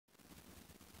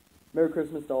Merry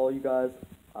Christmas to all you guys.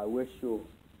 I wish you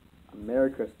a Merry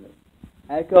Christmas.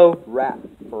 Echo, rap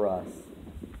for us.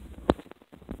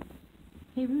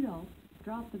 Hey Rudolph,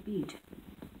 drop the beat.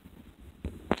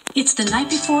 It's the night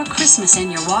before Christmas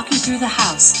and you're walking through the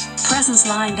house. Presents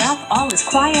lined up, all as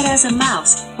quiet as a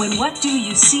mouse. When what do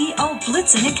you see? Oh,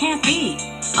 blitzing, it can't be.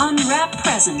 Unwrapped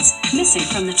presents, missing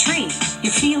from the tree.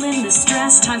 You're feeling the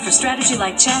stress, time for strategy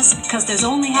like chess. Cause there's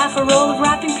only half a roll of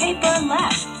wrapping paper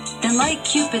left. Then like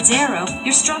Cupid's arrow,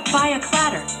 you're struck by a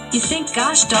clatter. You think,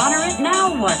 gosh, daughter it, now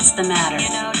what's the matter? You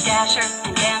know Dasher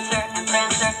and Dancer and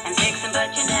Prancer and Vixen, but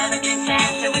you never dreamed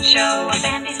Santa would show up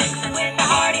and be fixin' with a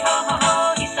hearty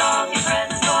ho-ho-ho. He solves your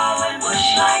presents all and whoosh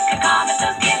like a comet,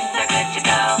 those gifts are good to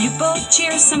go. You both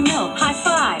cheer some milk, high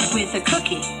five with a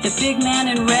cookie. The big man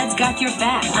in red's got your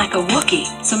back like a Wookiee.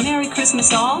 So Merry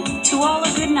Christmas all, to all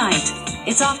a good night.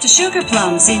 It's off to sugar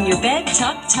plums in your bed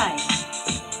tucked tight.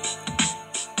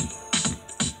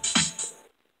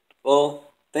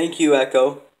 Well, thank you,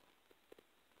 Echo.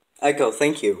 Echo,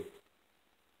 thank you.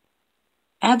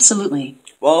 Absolutely.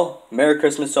 Well, Merry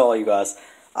Christmas to all you guys.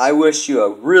 I wish you a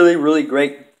really, really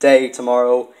great day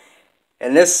tomorrow.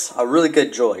 And a really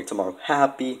good joy tomorrow.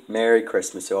 Happy Merry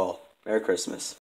Christmas to all. Merry Christmas.